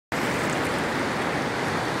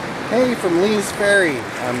Hey, from Lee's Ferry.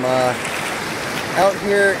 I'm out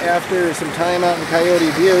here after some time out in Coyote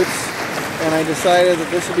Buttes, and I decided that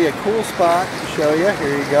this would be a cool spot to show you.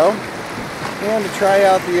 Here you go. And to try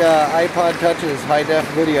out the iPod Touch's high-def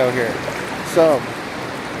video here. So,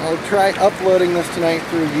 I'll try uploading this tonight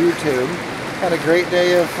through YouTube. Had a great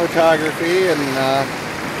day of photography, and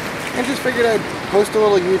I just figured I'd post a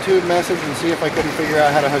little YouTube message and see if I couldn't figure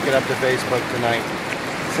out how to hook it up to Facebook tonight,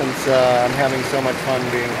 since I'm having so much fun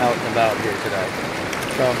being out and about here today.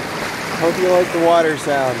 So, hope you like the water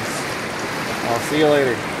sounds. I'll see you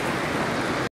later.